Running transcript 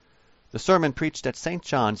The sermon preached at St.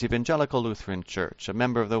 John's Evangelical Lutheran Church, a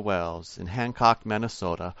member of the WELS, in Hancock,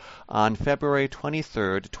 Minnesota, on February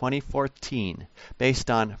 23, 2014,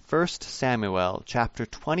 based on 1 Samuel chapter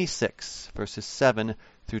 26, verses 7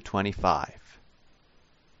 through 25.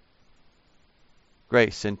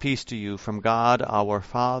 Grace and peace to you from God our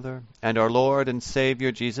Father and our Lord and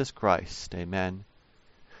Savior Jesus Christ. Amen.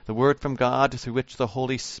 The Word from God, through which the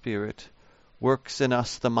Holy Spirit works in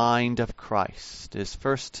us the mind of Christ, is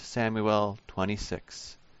 1 Samuel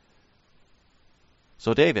 26.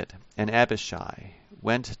 So David and Abishai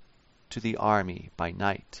went to the army by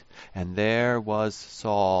night, and there was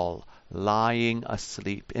Saul lying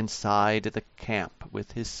asleep inside the camp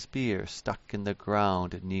with his spear stuck in the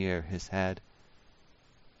ground near his head.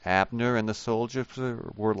 Abner and the soldiers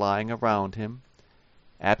were lying around him.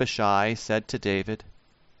 Abishai said to David,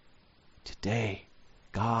 "Today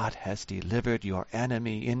God has delivered your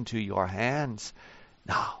enemy into your hands.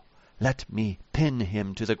 Now let me pin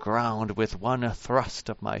him to the ground with one thrust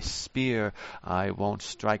of my spear. I won't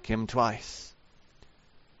strike him twice."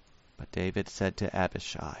 But David said to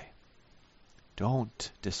Abishai,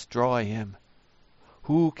 "Don't destroy him.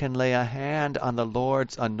 Who can lay a hand on the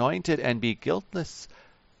Lord's anointed and be guiltless?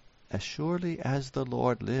 As surely as the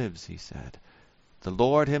Lord lives," he said, "the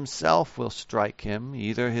Lord himself will strike him.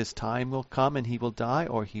 Either his time will come and he will die,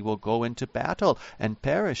 or he will go into battle and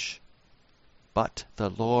perish. But the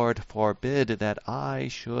Lord forbid that I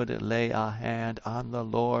should lay a hand on the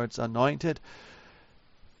Lord's anointed.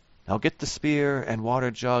 Now get the spear and water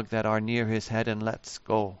jug that are near his head, and let's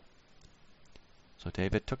go." So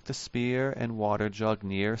David took the spear and water jug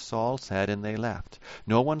near Saul's head, and they left.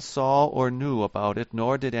 No one saw or knew about it,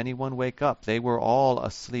 nor did anyone wake up. They were all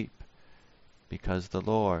asleep, because the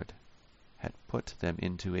Lord had put them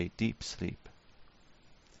into a deep sleep.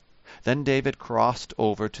 Then David crossed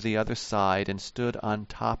over to the other side and stood on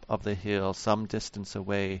top of the hill some distance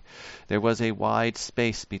away. There was a wide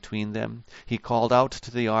space between them. He called out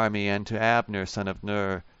to the army and to Abner, son of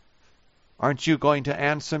Ner, "Aren't you going to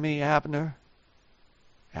answer me, Abner?"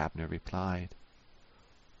 Abner replied,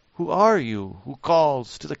 "Who are you who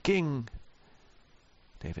calls to the king?"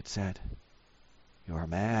 David said, "You're a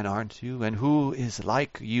man, aren't you? And who is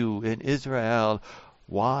like you in Israel?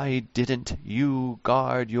 Why didn't you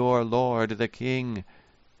guard your lord the king?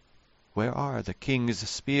 Where are the king's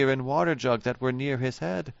spear and water jug that were near his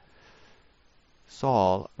head?"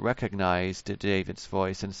 Saul recognized David's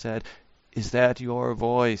voice and said, "Is that your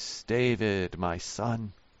voice, David, my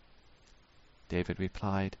son?" David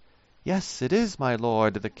replied, "Yes, it is, my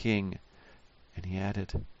lord the king." And he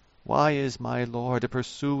added, "Why is my lord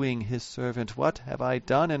pursuing his servant? What have I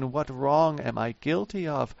done, and what wrong am I guilty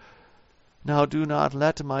of? Now do not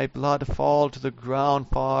let my blood fall to the ground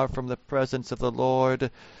far from the presence of the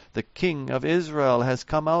Lord. The king of Israel has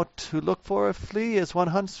come out to look for a flea as one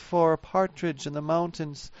hunts for a partridge in the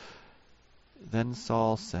mountains." Then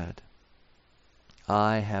Saul said,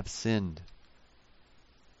 "I have sinned.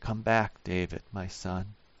 Come back, David, my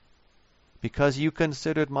son. Because you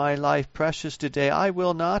considered my life precious today, I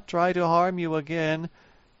will not try to harm you again.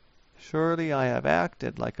 Surely I have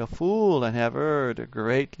acted like a fool and have erred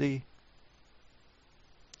greatly."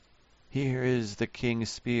 "Here is the king's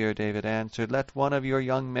spear," David answered. "Let one of your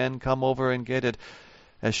young men come over and get it.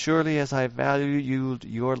 As surely as I valued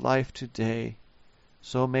your life today,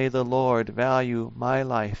 so may the Lord value my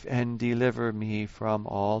life and deliver me from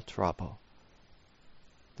all trouble."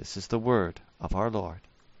 This is the word of our Lord.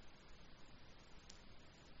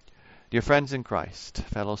 Dear friends in Christ,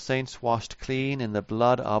 fellow saints washed clean in the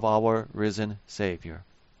blood of our risen Savior.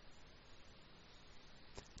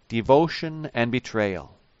 Devotion and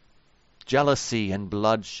betrayal, jealousy and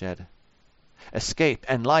bloodshed, escape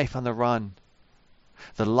and life on the run.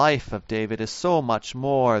 The life of David is so much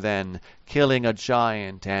more than killing a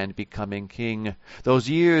giant and becoming king. Those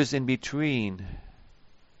years in between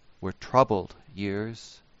were troubled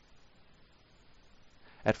years.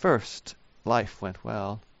 At first, life went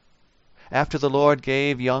well. After the Lord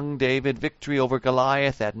gave young David victory over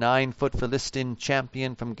Goliath, that 9-foot Philistine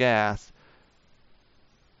champion from Gath,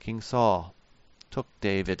 King Saul took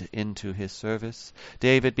David into his service.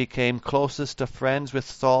 David became closest of friends with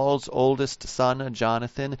Saul's oldest son,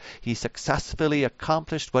 Jonathan. He successfully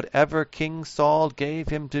accomplished whatever King Saul gave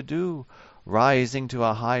him to do, rising to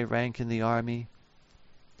a high rank in the army.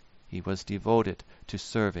 He was devoted to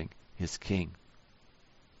serving his king.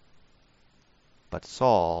 But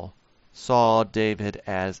Saul saw David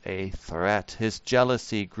as a threat. His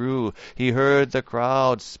jealousy grew. He heard the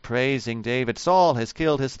crowds praising David. Saul has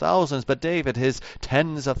killed his thousands, but David his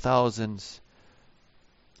tens of thousands.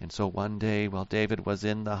 And so one day, while David was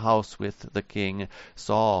in the house with the king,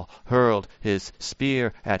 Saul hurled his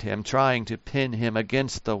spear at him, trying to pin him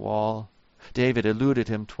against the wall. David eluded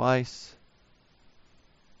him twice.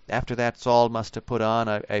 After that, Saul must have put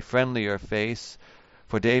on a friendlier face,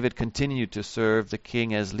 for David continued to serve the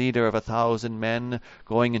king as leader of 1,000 men,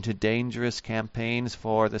 going into dangerous campaigns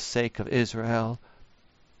for the sake of Israel.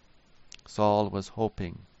 Saul was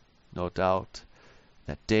hoping, no doubt,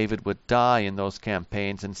 that David would die in those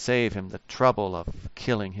campaigns and save him the trouble of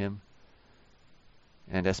killing him.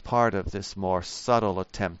 And as part of this more subtle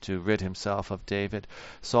attempt to rid himself of David,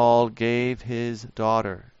 Saul gave his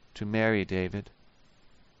daughter to marry David,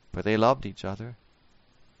 for they loved each other.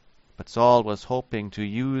 But Saul was hoping to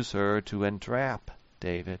use her to entrap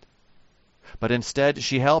David. But instead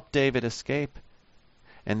she helped David escape.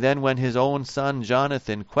 And then when his own son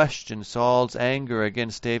Jonathan questioned Saul's anger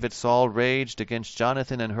against David, Saul raged against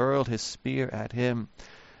Jonathan and hurled his spear at him.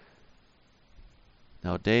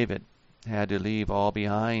 Now David had to leave all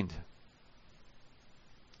behind.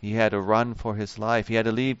 He had to run for his life. He had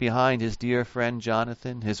to leave behind his dear friend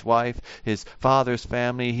Jonathan, his wife, his father's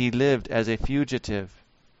family. He lived as a fugitive.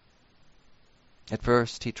 At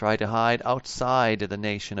first he tried to hide outside the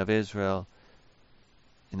nation of Israel,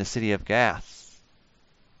 in the city of Gath.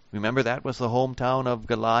 Remember, that was the hometown of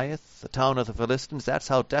Goliath, the town of the Philistines. That's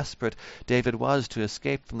how desperate David was to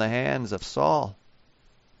escape from the hands of Saul.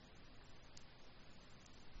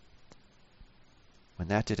 When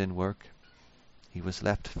that didn't work, he was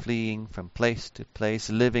left fleeing from place to place,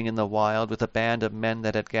 living in the wild with a band of men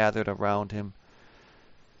that had gathered around him.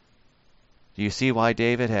 Do you see why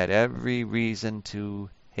David had every reason to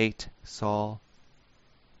hate Saul?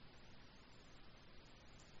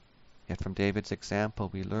 Yet from David's example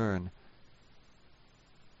we learn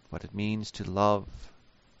what it means to love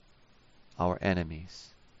our enemies.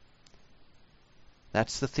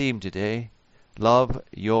 That's the theme today. Love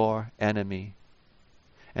your enemy.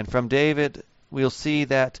 And from David we'll see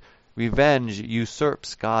that revenge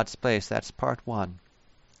usurps God's place. That's part 1.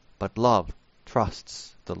 But love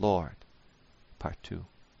trusts the Lord. Part 2.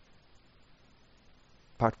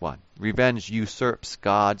 Part 1. Revenge usurps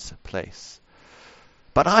God's place.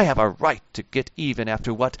 But I have a right to get even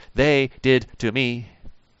after what they did to me.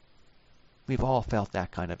 We've all felt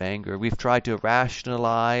that kind of anger. We've tried to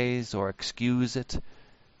rationalize or excuse it.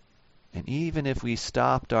 And even if we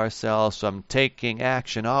stopped ourselves from taking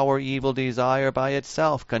action, our evil desire by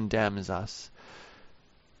itself condemns us.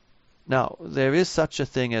 Now, there is such a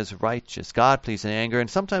thing as righteous, God-pleasing anger, and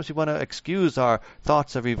sometimes we want to excuse our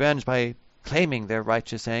thoughts of revenge by claiming their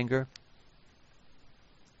righteous anger.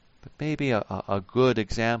 But maybe a good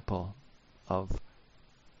example of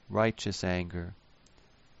righteous anger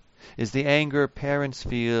is the anger parents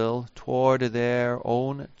feel toward their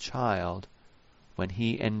own child when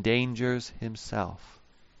he endangers himself.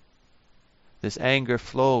 This anger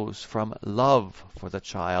flows from love for the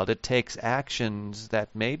child. It takes actions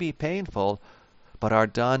that may be painful, but are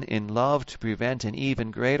done in love to prevent an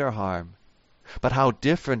even greater harm. But how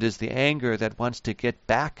different is the anger that wants to get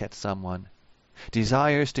back at someone.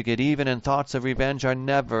 Desires to get even and thoughts of revenge are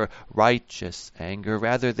never righteous anger.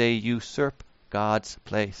 Rather, they usurp God's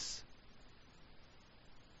place.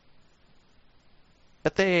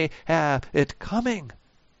 But they have it coming.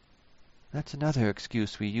 That's another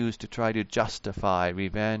excuse we use to try to justify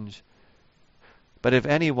revenge. But if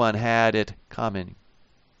anyone had it coming,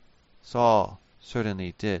 Saul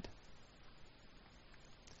certainly did.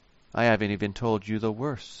 I haven't even told you the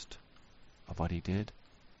worst of what he did.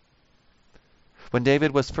 When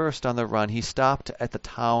David was first on the run, he stopped at the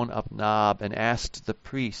town of Nob and asked the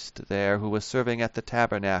priest there who was serving at the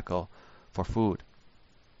tabernacle for food.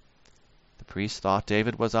 The priest thought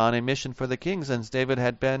David was on a mission for the king, since David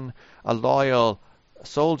had been a loyal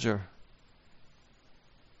soldier.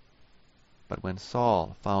 But when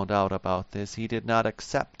Saul found out about this, he did not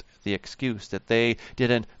accept the excuse that they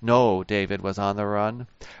didn't know David was on the run.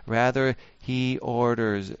 Rather, he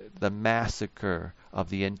orders the massacre of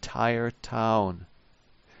the entire town,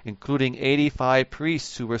 including 85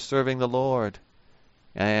 priests who were serving the Lord,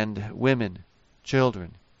 and women,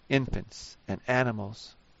 children, infants, and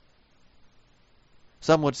animals.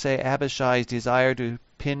 Some would say Abishai's desire to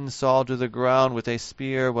pin Saul to the ground with a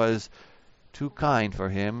spear was too kind for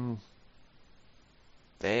him.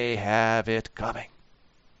 They have it coming.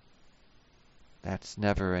 That's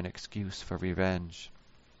never an excuse for revenge.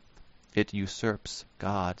 It usurps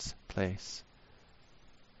God's place.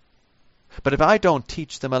 But if I don't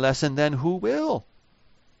teach them a lesson, then who will?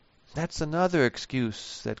 That's another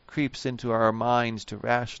excuse that creeps into our minds to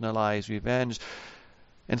rationalize revenge.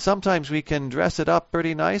 And sometimes we can dress it up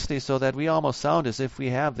pretty nicely so that we almost sound as if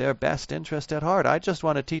we have their best interest at heart. I just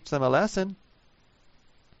want to teach them a lesson.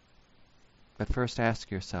 But first ask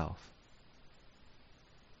yourself,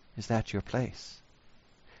 is that your place?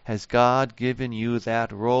 Has God given you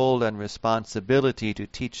that role and responsibility to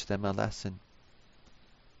teach them a lesson?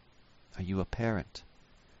 Are you a parent,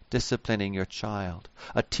 disciplining your child,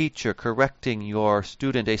 a teacher correcting your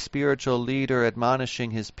student, a spiritual leader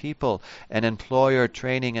admonishing his people, an employer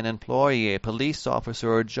training an employee, a police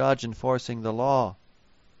officer or judge enforcing the law?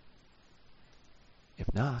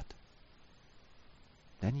 If not,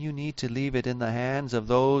 then you need to leave it in the hands of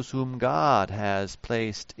those whom God has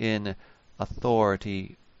placed in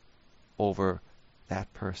authority over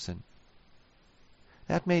that person.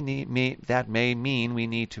 That may mean we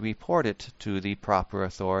need to report it to the proper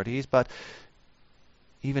authorities, but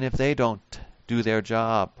even if they don't do their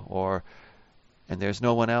job and there's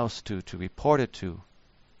no one else to report it to,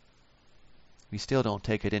 we still don't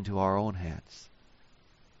take it into our own hands.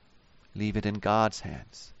 Leave it in God's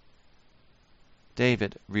hands.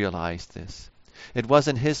 David realized this. It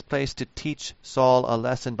wasn't his place to teach Saul a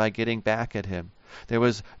lesson by getting back at him. There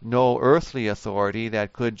was no earthly authority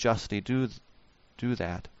that could justly do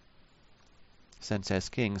that. Since as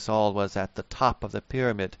king, Saul was at the top of the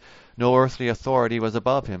pyramid. No earthly authority was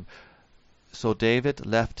above him. So David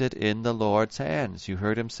left it in the Lord's hands. You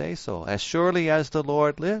heard him say so. As surely as the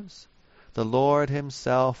Lord lives, the Lord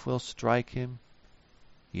himself will strike him.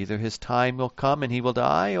 Either his time will come and he will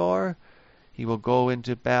die, or he will go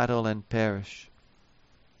into battle and perish.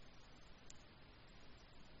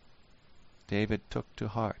 David took to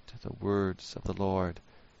heart the words of the Lord.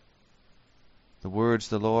 The words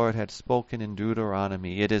the Lord had spoken in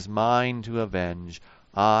Deuteronomy. It is mine to avenge.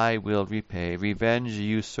 I will repay. Revenge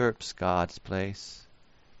usurps God's place.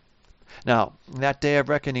 Now, that day of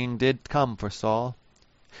reckoning did come for Saul.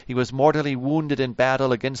 He was mortally wounded in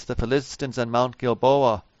battle against the Philistines on Mount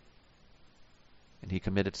Gilboa, and he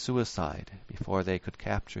committed suicide before they could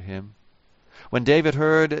capture him. When David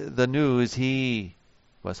heard the news, he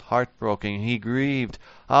was heartbroken. He grieved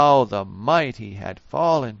how the mighty had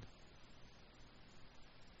fallen.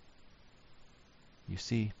 You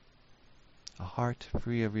see, a heart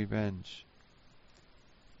free of revenge,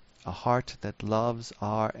 a heart that loves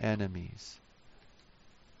our enemies,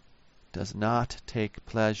 does not take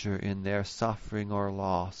pleasure in their suffering or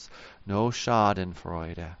loss. No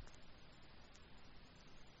Schadenfreude.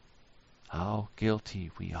 How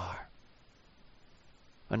guilty we are.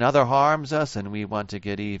 Another harms us and we want to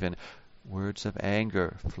get even. Words of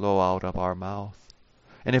anger flow out of our mouth.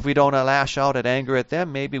 And if we don't lash out at anger at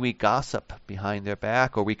them, maybe we gossip behind their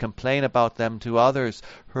back, or we complain about them to others,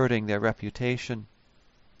 hurting their reputation.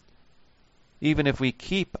 Even if we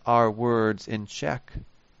keep our words in check,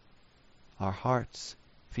 our hearts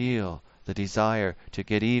feel the desire to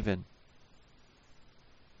get even,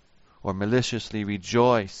 or maliciously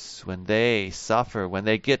rejoice when they suffer, when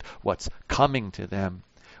they get what's coming to them.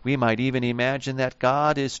 We might even imagine that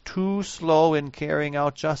God is too slow in carrying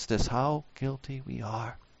out justice. How guilty we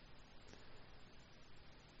are.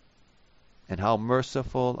 And how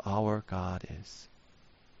merciful our God is.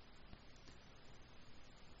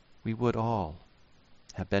 We would all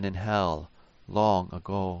have been in hell long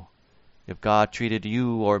ago if God treated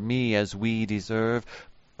you or me as we deserve,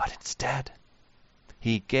 but instead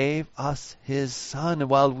He gave us His Son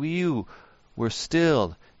while we were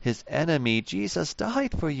still His enemy. Jesus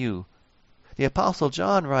died for you. The Apostle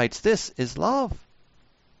John writes, "This is love.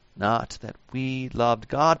 Not that we loved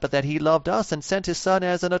God, but that He loved us and sent His Son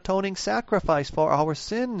as an atoning sacrifice for our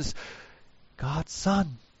sins." God's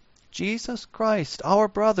Son, Jesus Christ, our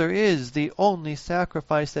brother, is the only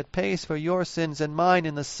sacrifice that pays for your sins and mine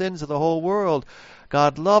and the sins of the whole world.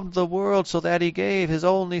 God loved the world so that He gave His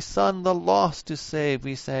only Son, the lost to save,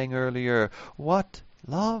 we sang earlier. What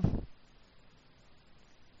love!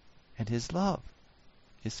 And His love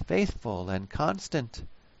is faithful and constant,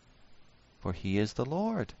 for He is the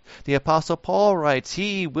Lord. The Apostle Paul writes,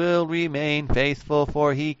 "He will remain faithful,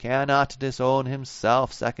 for He cannot disown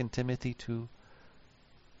Himself," 2 Timothy 2.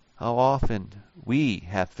 How often we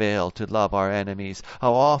have failed to love our enemies.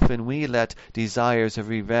 How often we let desires of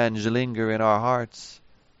revenge linger in our hearts.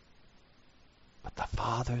 But the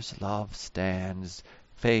Father's love stands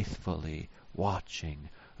faithfully watching,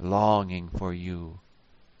 longing for you,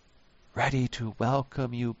 ready to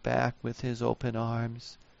welcome you back with His open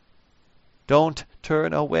arms. Don't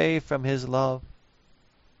turn away from His love.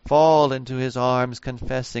 Fall into His arms,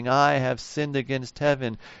 confessing, "I have sinned against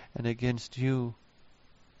heaven and against you.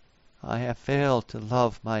 I have failed to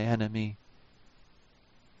love my enemy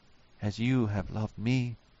as you have loved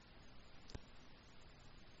me."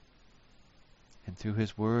 and through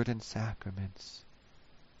his word and sacraments.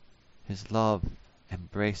 His love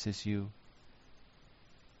embraces you,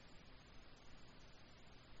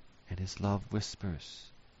 and his love whispers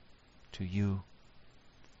to you,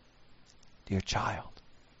 dear child,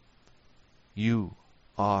 you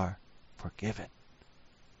are forgiven.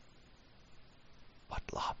 What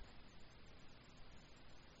love!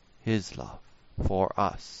 His love for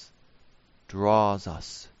us draws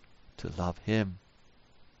us to love him.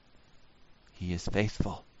 He is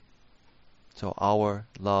faithful, so our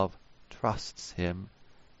love trusts him,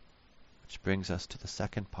 which brings us to the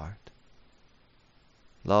second part.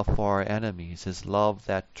 Love for our enemies is love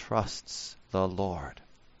that trusts the Lord.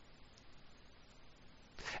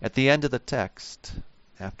 At the end of the text,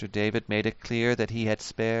 after David made it clear that he had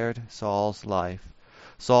spared Saul's life,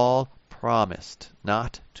 Saul promised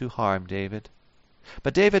not to harm David.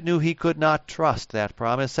 But David knew he could not trust that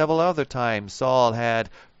promise. Several other times Saul had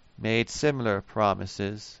made similar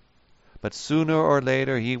promises. But sooner or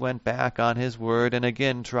later he went back on his word and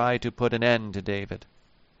again tried to put an end to David.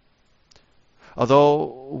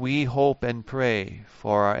 Although we hope and pray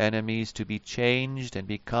for our enemies to be changed and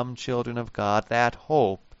become children of God, that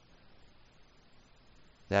hope,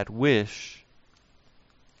 that wish,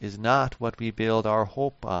 is not what we build our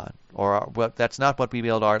hope on, that's not what we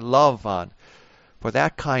build our love on. For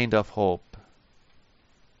that kind of hope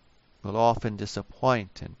will often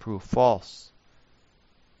disappoint and prove false.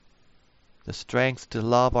 The strength to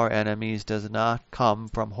love our enemies does not come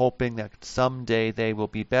from hoping that someday they will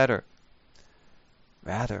be better.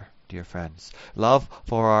 Rather, dear friends, love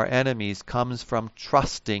for our enemies comes from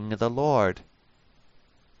trusting the Lord.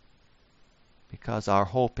 Because our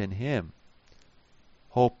hope in him,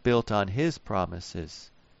 hope built on his promises,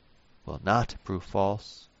 will not prove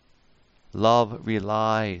false. Love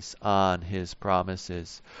relies on his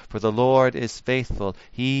promises. For the Lord is faithful.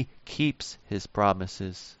 He keeps his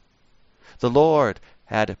promises. The Lord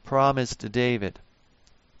had promised David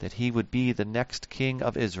that he would be the next king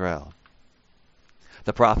of Israel.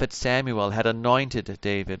 The prophet Samuel had anointed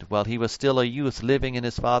David while he was still a youth living in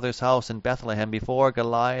his father's house in Bethlehem before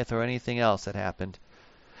Goliath or anything else had happened.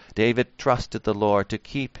 David trusted the Lord to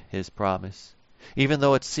keep his promise, even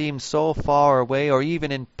though it seemed so far away or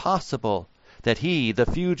even impossible that he, the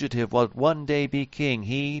fugitive, would one day be king.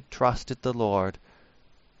 He trusted the Lord,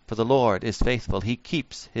 for the Lord is faithful. He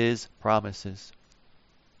keeps his promises.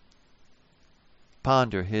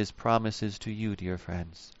 Ponder his promises to you, dear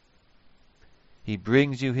friends. He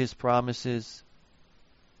brings you his promises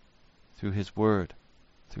through his word,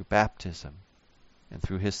 through baptism, and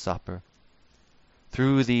through his supper.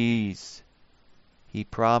 Through these, he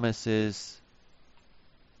promises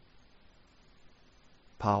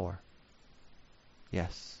power.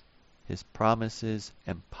 Yes, his promises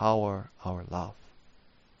empower our love.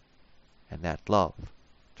 And that love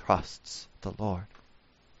trusts the Lord.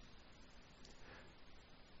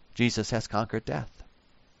 Jesus has conquered death.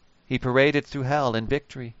 He paraded through hell in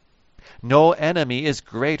victory. No enemy is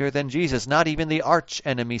greater than Jesus, not even the arch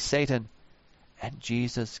enemy, Satan. And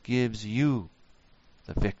Jesus gives you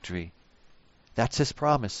the victory. That's his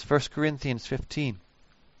promise. 1 Corinthians 15.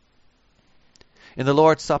 In the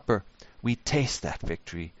Lord's Supper, we taste that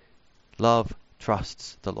victory. Love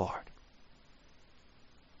trusts the Lord.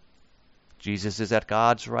 Jesus is at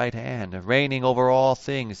God's right hand, reigning over all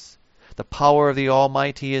things. The power of the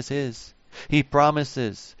Almighty is his. He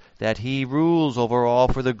promises that he rules over all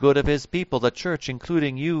for the good of his people, the church,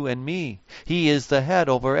 including you and me. He is the head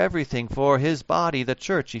over everything for his body, the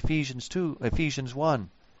church, Ephesians 1.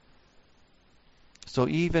 So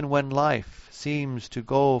even when life seems to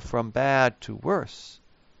go from bad to worse,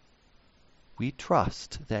 we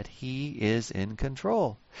trust that he is in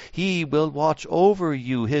control. He will watch over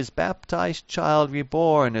you, his baptized child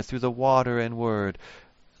reborn through the water and word.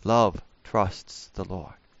 Love trusts the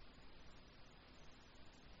Lord.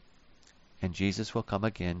 And Jesus will come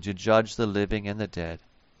again to judge the living and the dead.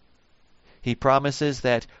 He promises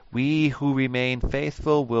that we who remain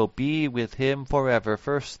faithful will be with him forever.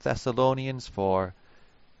 1 Thessalonians 4.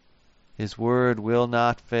 His word will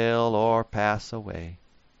not fail or pass away.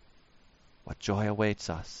 What joy awaits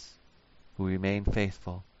us who remain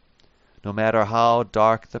faithful. No matter how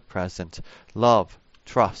dark the present, love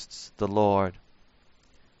trusts the Lord.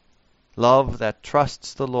 Love that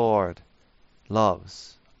trusts the Lord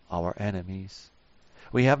loves our enemies.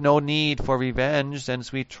 We have no need for revenge,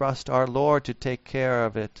 since we trust our Lord to take care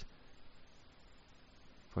of it.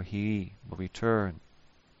 For he will return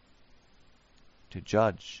to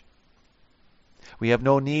judge. We have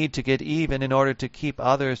no need to get even in order to keep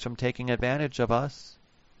others from taking advantage of us.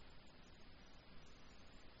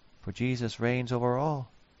 For Jesus reigns over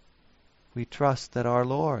all. we trust that our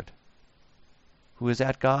Lord, who is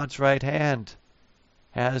at God's right hand,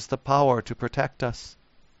 has the power to protect us.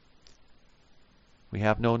 We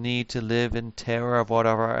have no need to live in terror of what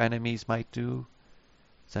our enemies might do,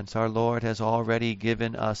 since our Lord has already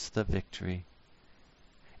given us the victory.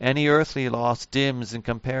 Any earthly loss dims in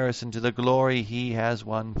comparison to the glory He has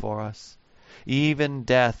won for us. Even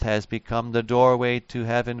death has become the doorway to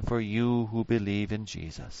heaven for you who believe in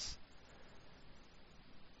Jesus.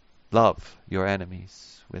 Love your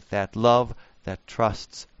enemies with that love that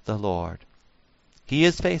trusts the Lord. He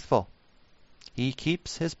is faithful. He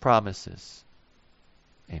keeps His promises.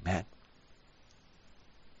 Amen.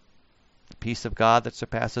 The peace of God that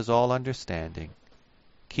surpasses all understanding,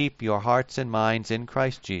 keep your hearts and minds in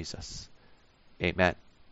Christ Jesus. Amen.